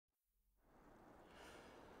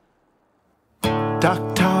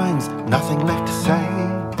Dark times, nothing left to say.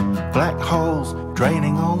 Black holes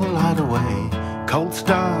draining all the light away. Cold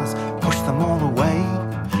stars push them all away.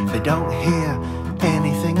 They don't hear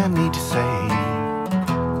anything I need to say.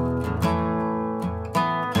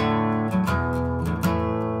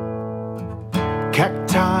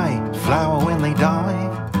 Cacti flower when they die.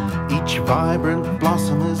 Each vibrant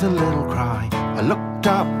blossom is a little cry. I looked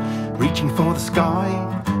up, reaching for the sky.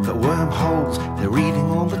 The wormholes, they're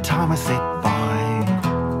reading all the time I sit by.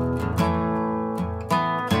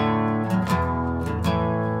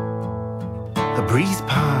 The breeze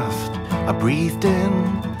passed, I breathed in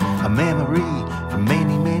a memory from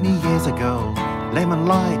many, many years ago. Lemon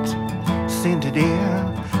light, scented air,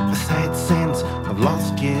 the sad sense of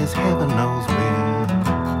lost years, heaven knows where.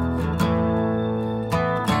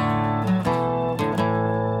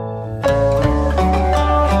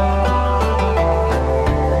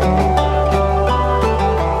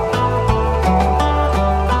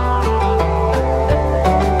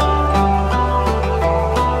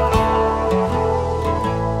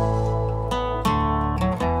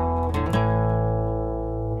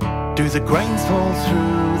 Do the grains fall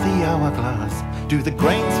through the hourglass? Do the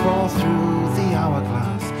grains fall through the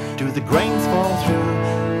hourglass? Do the grains fall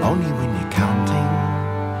through only when you're counting,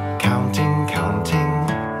 counting, counting?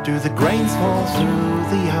 Do the grains fall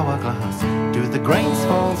through the hourglass? Do the grains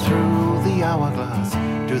fall through the hourglass?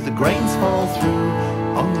 Do the grains fall through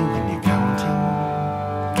only when you're counting,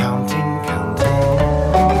 counting, counting?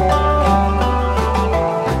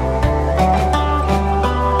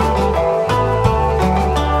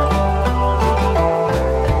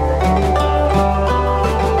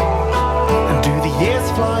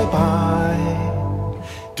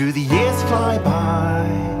 Do the years fly by?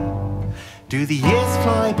 Do the years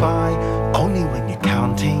fly by only when you're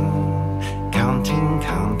counting, counting,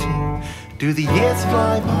 counting? Do the years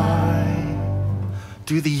fly by?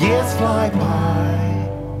 Do the years fly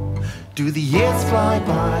by? Do the years fly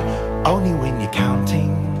by only when you're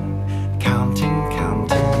counting?